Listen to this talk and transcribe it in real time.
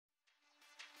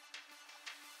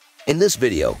In this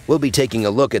video, we'll be taking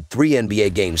a look at 3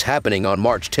 NBA games happening on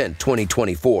March 10,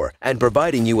 2024, and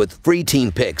providing you with free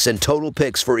team picks and total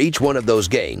picks for each one of those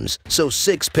games, so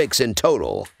 6 picks in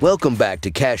total. Welcome back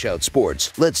to Cash Out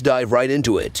Sports. Let's dive right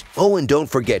into it. Oh, and don't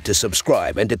forget to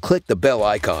subscribe and to click the bell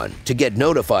icon to get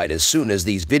notified as soon as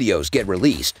these videos get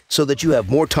released, so that you have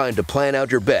more time to plan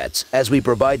out your bets as we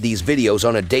provide these videos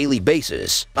on a daily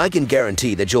basis. I can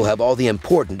guarantee that you'll have all the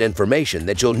important information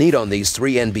that you'll need on these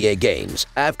 3 NBA games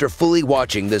after fully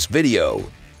watching this video.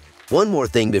 One more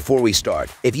thing before we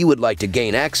start. If you would like to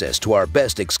gain access to our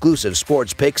best exclusive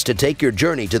sports picks to take your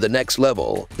journey to the next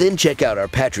level, then check out our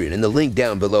Patreon in the link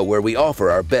down below, where we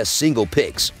offer our best single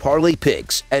picks, parlay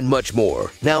picks, and much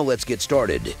more. Now let's get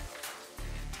started.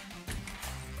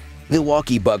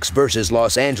 Milwaukee Bucks vs.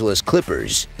 Los Angeles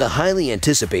Clippers. The highly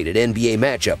anticipated NBA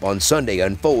matchup on Sunday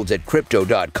unfolds at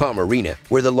Crypto.com Arena,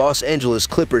 where the Los Angeles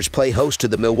Clippers play host to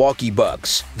the Milwaukee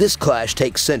Bucks. This clash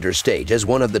takes center stage as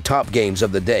one of the top games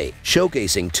of the day,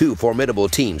 showcasing 2 formidable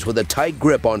teams with a tight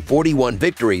grip on 41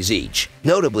 victories each.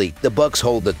 Notably, the Bucks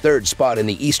hold the 3rd spot in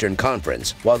the Eastern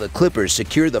Conference, while the Clippers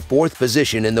secure the 4th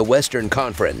position in the Western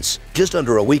Conference. Just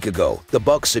under a week ago, the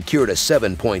Bucks secured a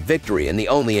 7-point victory in the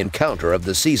only encounter of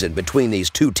the season between these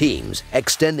 2 teams,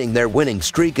 extending their winning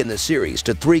streak in the series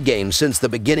to 3 games since the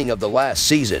beginning of the last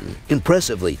season.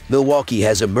 Impressively, Milwaukee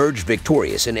has emerged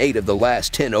victorious in 8 of the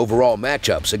last 10 overall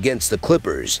matchups against the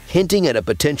Clippers, hinting at a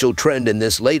potential trend in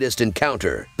this latest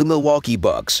encounter. The Milwaukee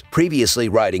Bucks, previously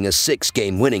riding a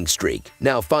 6-game winning streak,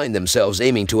 now find themselves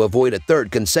aiming to avoid a 3rd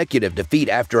consecutive defeat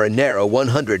after a narrow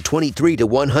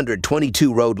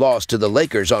 123-122 road loss to the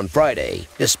Lakers on Friday.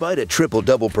 Despite a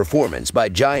triple-double performance by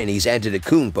Giannis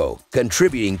Antetokounmpo,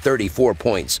 contributing 34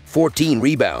 points, 14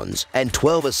 rebounds, and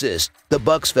 12 assists, the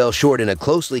Bucks fell short in a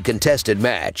closely contested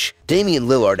match. Damian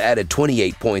Lillard added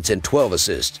 28 points and 12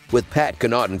 assists, with Pat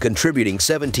Connaughton contributing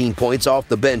 17 points off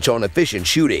the bench on efficient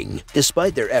shooting.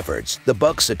 Despite their efforts, the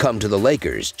Bucks succumbed to the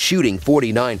Lakers, shooting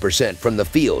 49% from the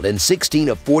field and 16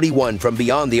 of 41 from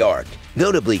beyond the arc.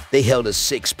 Notably, they held a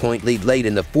 6-point lead late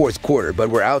in the 4th quarter but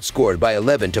were outscored by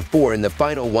 11-4 in the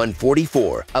final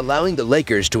 144, allowing the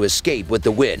Lakers to escape with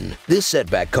the win. This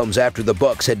setback comes after the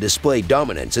Bucks had displayed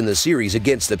dominance in the series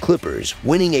against the Clippers,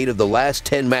 winning 8 of the last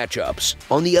 10 matchups.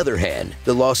 On the other hand,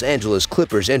 the Los Angeles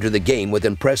Clippers enter the game with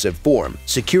impressive form,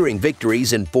 securing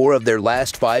victories in 4 of their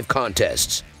last 5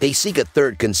 contests. They seek a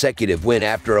 3rd consecutive win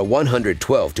after a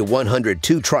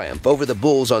 112-102 triumph over the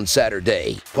Bulls on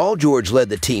Saturday. Paul George led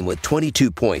the team with 22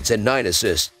 points and 9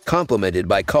 assists, complemented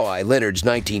by Kawhi Leonard's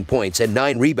 19 points and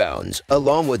 9 rebounds,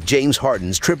 along with James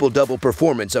Harden's triple-double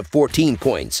performance of 14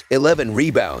 points, 11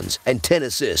 rebounds, and 10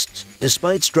 assists.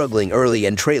 Despite struggling early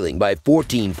and trailing by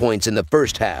 14 points in the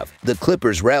first half, the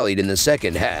Clippers rallied in the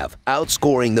second half,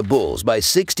 outscoring the Bulls by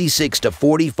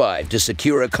 66-45 to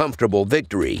secure a comfortable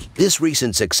victory. This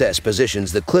recent success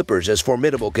positions the Clippers as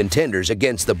formidable contenders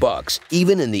against the Bucks,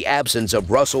 even in the absence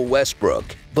of Russell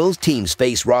Westbrook. Both teams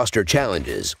face roster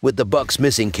challenges, with the Bucks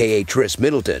missing Khris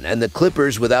Middleton and the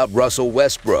Clippers without Russell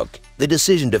Westbrook. The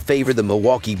decision to favor the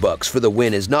Milwaukee Bucks for the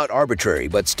win is not arbitrary,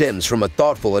 but stems from a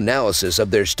thoughtful analysis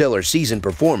of their stellar season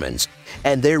performance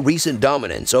and their recent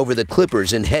dominance over the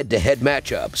Clippers in head-to-head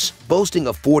matchups. Boasting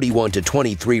a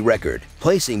 41-23 record,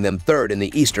 placing them 3rd in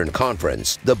the Eastern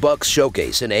Conference, the Bucks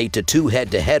showcase an 8-2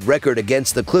 head-to-head record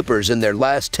against the Clippers in their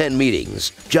last 10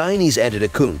 meetings. Giannis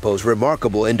Antetokounmpo's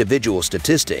remarkable individual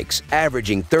statistics,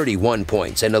 averaging 31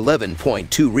 points and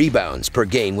 11.2 rebounds per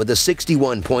game with a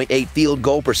 61.8 field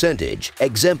goal percentage,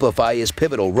 exemplify his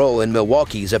pivotal role in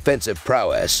Milwaukee's offensive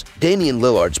prowess. Damian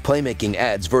Lillard's playmaking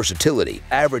adds versatility,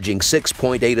 averaging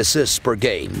 6.8 assists per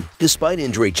game. Despite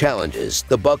injury challenges,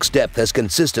 the Bucks' depth has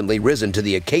consistently risen to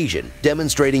the occasion,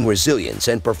 demonstrating resilience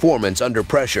and performance under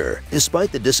pressure.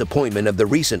 Despite the disappointment of the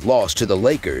recent loss to the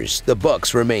Lakers, the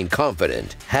Bucks remain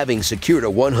confident, having secured a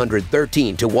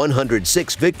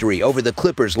 113-106 victory over the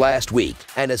Clippers last week,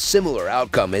 and a similar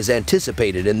outcome is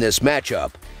anticipated in this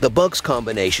matchup. The Bucks'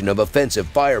 combination of offensive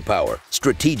firepower,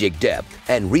 strategic depth,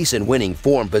 and recent winning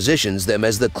form positions them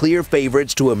as the clear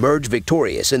favorites to emerge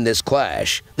victorious in this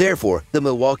clash. Therefore, the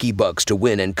Milwaukee Bucks to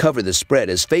win and cover the spread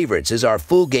as favorites is our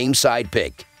full game side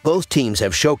pick. Both teams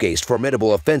have showcased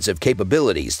formidable offensive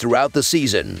capabilities throughout the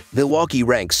season. Milwaukee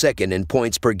ranks 2nd in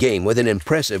points per game with an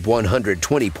impressive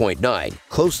 120.9,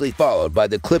 closely followed by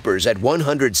the Clippers at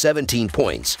 117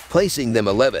 points, placing them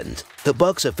 11th. The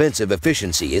Bucks' offensive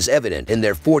efficiency is evident in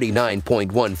their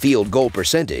 49.1 field goal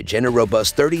percentage and a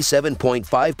robust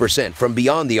 37.5% from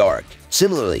beyond the arc.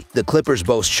 Similarly, the Clippers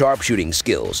boast sharpshooting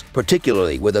skills,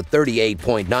 particularly with a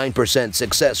 38.9%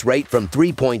 success rate from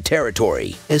three-point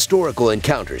territory. Historical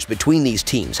encounters between these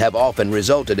teams have often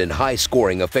resulted in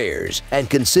high-scoring affairs, and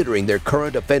considering their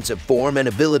current offensive form and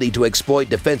ability to exploit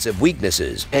defensive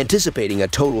weaknesses, anticipating a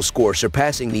total score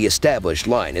surpassing the established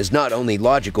line is not only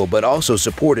logical but also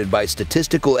supported by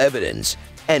statistical evidence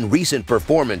and recent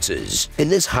performances. In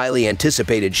this highly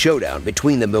anticipated showdown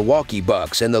between the Milwaukee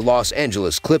Bucks and the Los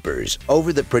Angeles Clippers,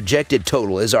 over the projected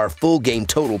total is our full game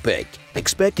total pick.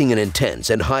 Expecting an intense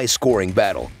and high-scoring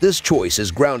battle, this choice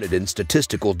is grounded in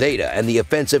statistical data and the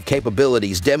offensive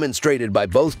capabilities demonstrated by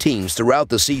both teams throughout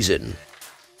the season.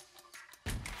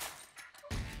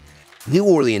 New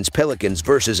Orleans Pelicans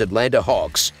vs. Atlanta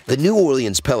Hawks. The New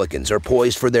Orleans Pelicans are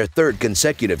poised for their third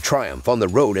consecutive triumph on the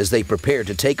road as they prepare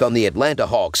to take on the Atlanta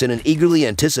Hawks in an eagerly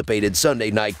anticipated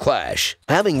Sunday night clash.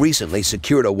 Having recently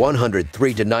secured a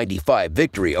 103-95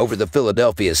 victory over the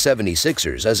Philadelphia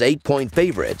 76ers as 8-point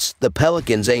favorites, the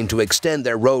Pelicans aim to extend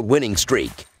their road winning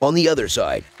streak. On the other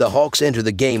side, the Hawks enter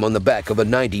the game on the back of a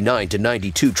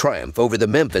 99-92 triumph over the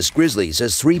Memphis Grizzlies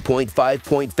as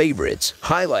 3.5-point favorites,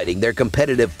 highlighting their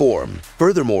competitive form.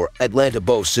 Furthermore, Atlanta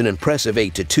boasts an impressive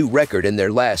 8-2 record in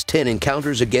their last 10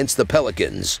 encounters against the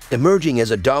Pelicans. Emerging as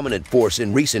a dominant force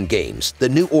in recent games, the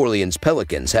New Orleans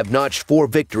Pelicans have notched 4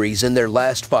 victories in their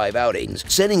last 5 outings,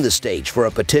 setting the stage for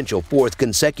a potential 4th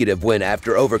consecutive win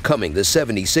after overcoming the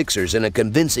 76ers in a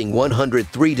convincing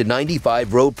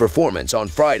 103-95 road performance on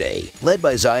Friday. Led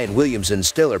by Zion Williamson's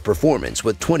stellar performance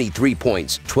with 23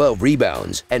 points, 12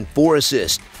 rebounds, and 4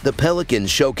 assists, the Pelicans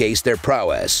showcased their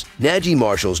prowess. Najee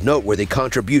Marshall's noteworthy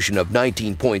contribution of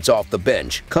 19 points off the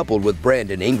bench, coupled with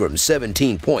Brandon Ingram's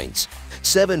 17 points,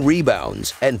 7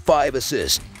 rebounds, and 5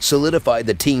 assists, solidified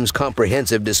the team's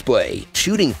comprehensive display.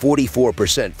 Shooting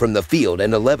 44% from the field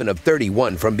and 11 of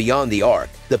 31 from beyond the arc,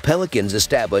 the Pelicans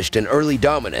established an early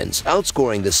dominance,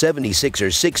 outscoring the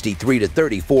 76ers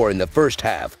 63-34 in the first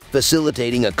half,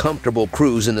 facilitating a comfortable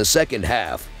cruise in the second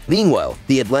half. Meanwhile,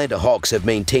 the Atlanta Hawks have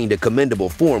maintained a commendable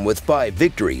form with 5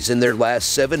 victories in their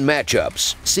last 7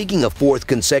 matchups. Seeking a 4th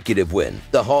consecutive win,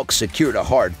 the Hawks secured a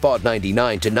hard-fought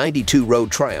 99-92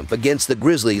 road triumph against the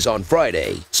Grizzlies on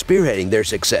Friday. Spearheading their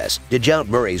success, DeJounte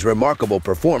Murray's remarkable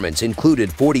performance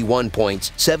included 41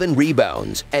 points, 7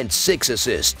 rebounds, and 6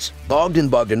 assists. Bogdan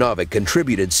Bogdanovic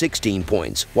contributed 16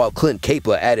 points, while Clint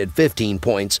Capela added 15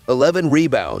 points, 11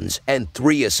 rebounds, and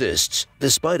 3 assists.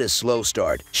 Despite a slow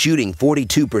start, shooting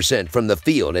 42% from the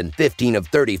field and 15 of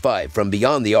 35 from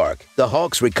beyond the arc, the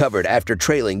Hawks recovered after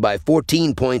trailing by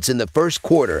 14 points in the first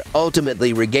quarter,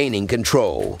 ultimately regaining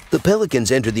control. The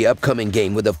Pelicans entered the upcoming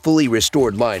game with a fully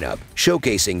restored lineup,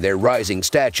 showcasing their rising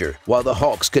stature, while the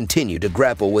Hawks continue to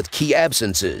grapple with key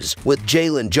absences, with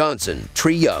Jalen Johnson,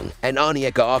 Trae Young, and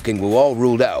Onyeka Okongwu all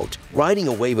ruled out. Riding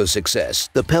a wave of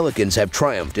success, the Pelicans have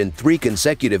triumphed in 3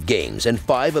 consecutive games and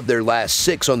 5 of their last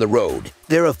 6 on the road.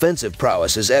 Their offensive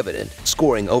prowess is evident,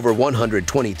 scoring over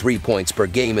 123 points per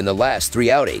game in the last 3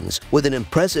 outings, with an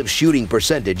impressive shooting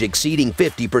percentage exceeding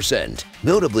 50%.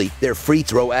 Notably, their free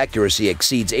throw accuracy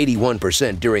exceeds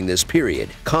 81% during this period,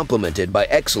 complemented by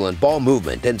excellent ball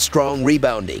movement and strong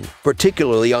rebounding,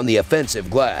 particularly on the offensive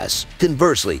glass.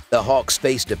 Conversely, the Hawks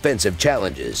face defensive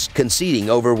challenges, conceding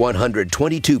over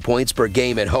 122 points per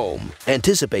game at home.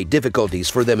 Anticipate difficulties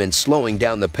for them in slowing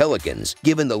down the Pelicans,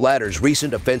 given the latter's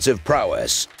recent offensive prowess.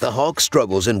 The Hawks'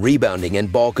 struggles in rebounding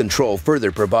and ball control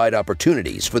further provide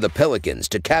opportunities for the Pelicans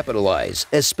to capitalize,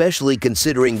 especially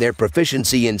considering their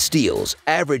proficiency in steals,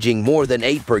 averaging more than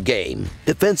 8 per game.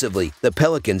 Defensively, the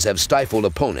Pelicans have stifled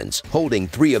opponents, holding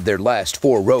 3 of their last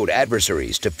 4 road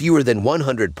adversaries to fewer than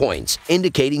 100 points,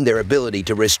 indicating their ability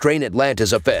to restrain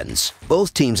Atlanta's offense.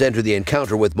 Both teams enter the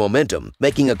encounter with momentum,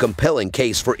 making a compelling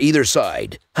case for either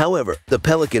side. However, the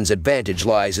Pelicans' advantage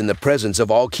lies in the presence of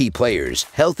all key players,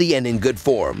 healthy and in good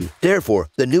form. Therefore,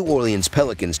 the New Orleans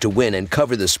Pelicans to win and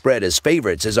cover the spread as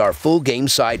favorites is our full game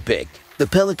side pick. The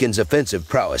Pelicans' offensive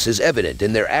prowess is evident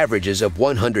in their averages of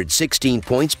 116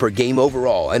 points per game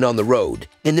overall and on the road.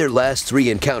 In their last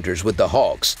 3 encounters with the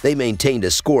Hawks, they maintained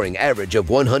a scoring average of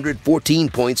 114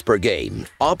 points per game.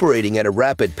 Operating at a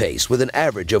rapid pace with an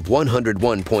average of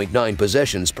 101.9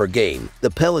 possessions per game,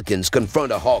 the Pelicans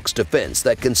confront a Hawks defense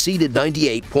that conceded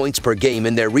 98 points per game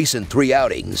in their recent 3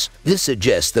 outings. This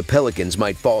suggests the Pelicans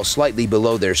might fall slightly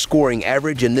below their scoring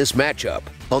average in this matchup.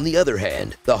 On the other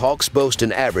hand, the Hawks boast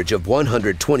an average of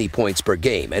 120 points per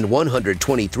game and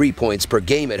 123 points per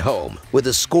game at home, with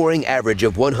a scoring average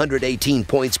of 118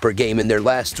 points per game in their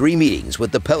last 3 meetings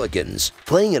with the Pelicans.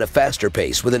 Playing at a faster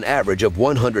pace with an average of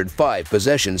 105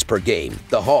 possessions per game,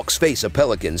 the Hawks face a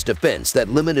Pelicans defense that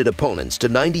limited opponents to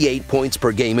 98 points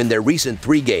per game in their recent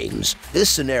 3 games. This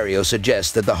scenario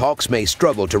suggests that the Hawks may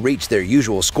struggle to reach their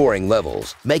usual scoring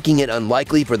levels, making it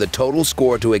unlikely for the total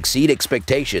score to exceed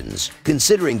expectations.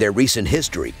 Considering their recent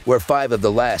history, where 5 of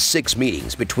the last 6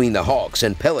 meetings between the Hawks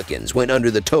and Pelicans went under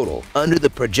the total, under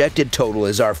the projected total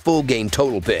is our full game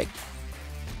total pick.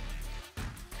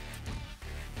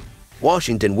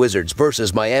 Washington Wizards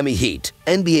vs. Miami Heat.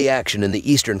 NBA action in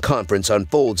the Eastern Conference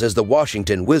unfolds as the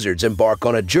Washington Wizards embark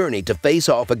on a journey to face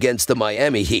off against the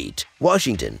Miami Heat.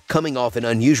 Washington, coming off an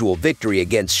unusual victory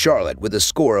against Charlotte with a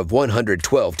score of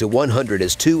 112-100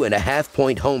 as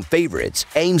 2.5-point home favorites,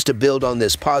 aims to build on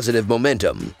this positive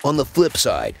momentum. On the flip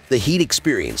side, the Heat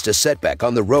experienced a setback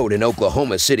on the road in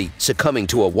Oklahoma City, succumbing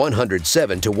to a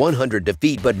 107-100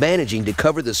 defeat but managing to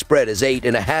cover the spread as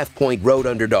 8.5-point road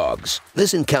underdogs.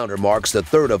 This encounter marks the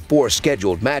third of 4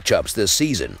 scheduled matchups this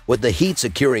season, with the Heat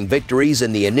securing victories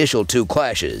in the initial 2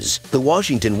 clashes. The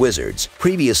Washington Wizards,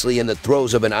 previously in the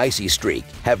throes of an icy streak,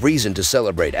 have reason to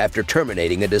celebrate after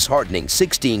terminating a disheartening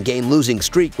 16-game losing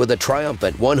streak with a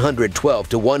triumphant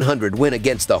 112-100 win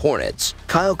against the Hornets.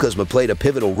 Kyle Kuzma played a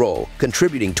pivotal role,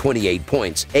 contributing 28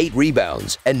 points, 8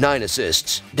 rebounds, and 9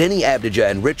 assists. Denny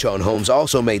Abdija and Richaun Holmes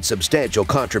also made substantial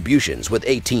contributions with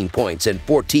 18 points and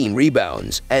 14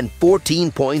 rebounds, and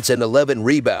 14 points and 11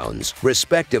 rebounds,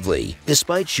 respectively.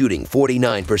 Despite shooting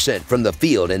 49% from the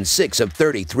field and 6 of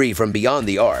 33 from beyond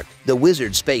the arc, the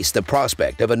Wizards faced the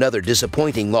prospect of another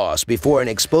disappointing loss before an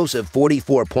explosive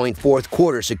 44-point fourth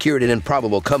quarter secured an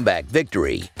improbable comeback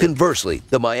victory. Conversely,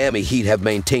 the Miami Heat have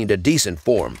maintained a decent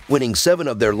form, winning 7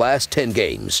 of their last 10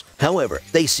 games. However,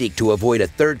 they seek to avoid a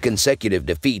third consecutive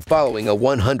defeat following a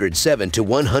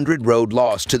 107-100 road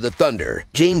loss to the Thunder.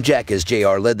 James Jackas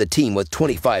Jr. led the team with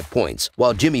 25 points,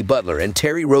 while Jimmy Butler and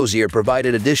Terry Rozier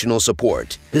provided additional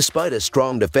support. Despite a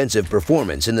strong defensive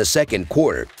performance in the second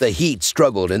quarter, the Heat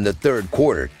struggled in the third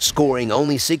quarter, scoring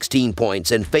only 16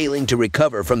 points and failing to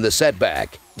recover from the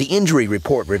setback. The injury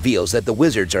report reveals that the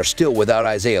Wizards are still without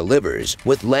Isaiah Livers,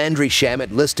 with Landry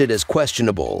Shamet listed as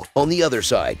questionable. On the other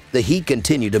side, the Heat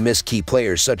continue to miss key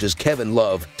players such as Kevin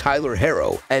Love, Tyler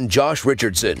Herro, and Josh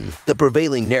Richardson. The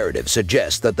prevailing narrative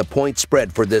suggests that the point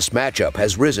spread for this matchup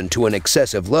has risen to an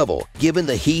excessive level, given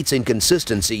the Heat's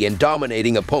inconsistency in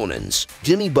dominating opponents.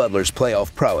 Jimmy Butler's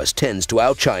playoff prowess tends to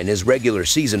outshine his regular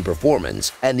season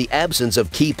performance, and the absence of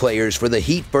key players for the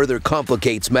Heat further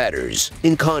complicates matters.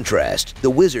 In contrast,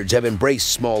 the Wizards have embraced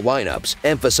small lineups,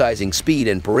 emphasizing speed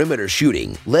and perimeter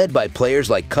shooting, led by players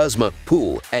like Kuzma,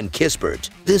 Poole, and Kispert.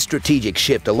 This strategic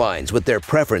shift aligns with their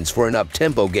preference for an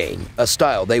up-tempo game, a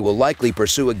style they will likely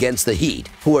pursue against the Heat,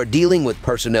 who are dealing with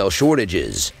personnel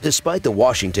shortages. Despite the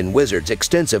Washington Wizards'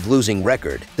 extensive losing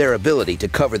record, their ability to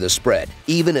cover the spread,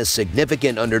 even as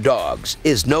significant underdogs,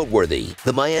 is noteworthy.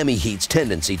 The Miami Heat's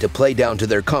tendency to play down to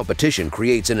their competition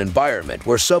creates an environment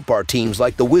where subpar teams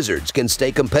like the Wizards can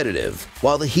stay competitive.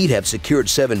 While the Heat have secured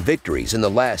 7 victories in the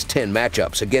last 10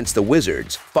 matchups against the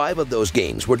Wizards, 5 of those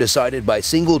games were decided by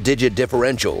single-digit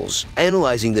differentials.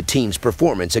 Analyzing the team's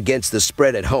performance against the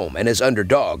spread at home and as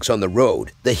underdogs on the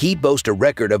road, the Heat boast a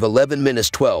record of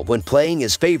 11-12 when playing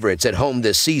as favorites at home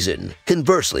this season.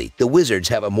 Conversely, the Wizards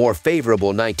have a more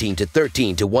favorable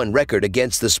 19-13-1 record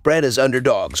against the spread as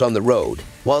underdogs on the road.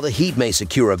 While the Heat may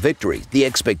secure a victory, the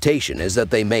expectation is that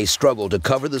they may struggle to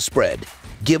cover the spread,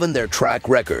 given their track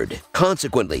record.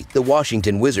 Consequently, the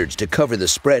Washington Wizards to cover the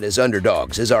spread as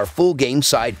underdogs is our full game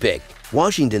side pick.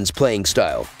 Washington's playing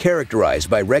style, characterized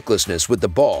by recklessness with the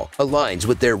ball, aligns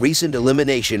with their recent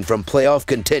elimination from playoff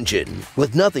contention.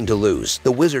 With nothing to lose,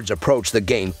 the Wizards approach the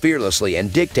game fearlessly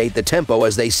and dictate the tempo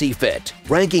as they see fit.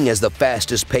 Ranking as the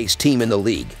fastest-paced team in the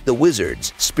league, the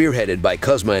Wizards, spearheaded by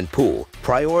Kuzma and Poole,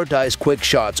 prioritize quick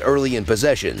shots early in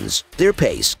possessions. Their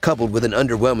pace, coupled with an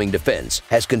underwhelming defense,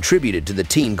 has contributed to the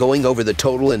team going over the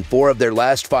total in 4 of their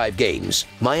last 5 games.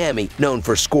 Miami, known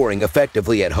for scoring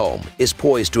effectively at home, is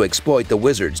poised to exploit the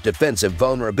Wizards' defensive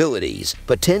vulnerabilities,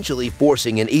 potentially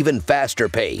forcing an even faster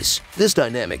pace. This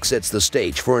dynamic sets the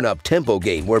stage for an up-tempo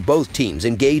game where both teams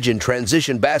engage in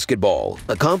transition basketball.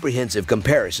 A comprehensive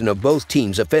comparison of both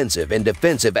teams' offensive and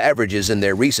defensive averages in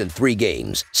their recent 3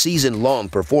 games, season-long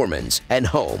performance, and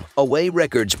home-away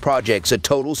records projects a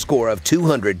total score of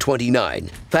 229.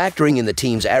 Factoring in the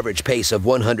team's average pace of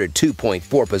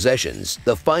 102.4 possessions,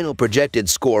 the final projected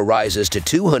score rises to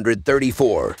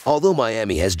 234. Although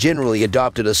Miami has generally traditionally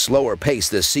adopted a slower pace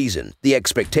this season, the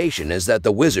expectation is that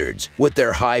the Wizards, with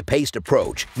their high-paced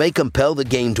approach, may compel the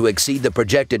game to exceed the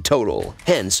projected total.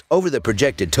 Hence, over the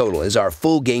projected total is our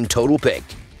full game total pick.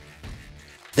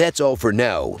 That's all for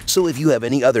now, so if you have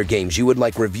any other games you would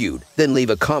like reviewed, then leave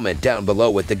a comment down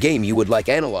below with the game you would like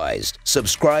analyzed.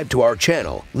 Subscribe to our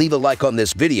channel, leave a like on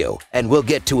this video, and we'll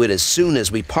get to it as soon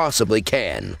as we possibly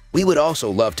can. We would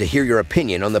also love to hear your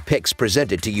opinion on the picks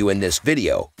presented to you in this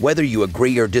video, whether you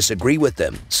agree or disagree with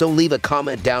them, so leave a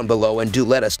comment down below and do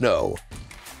let us know.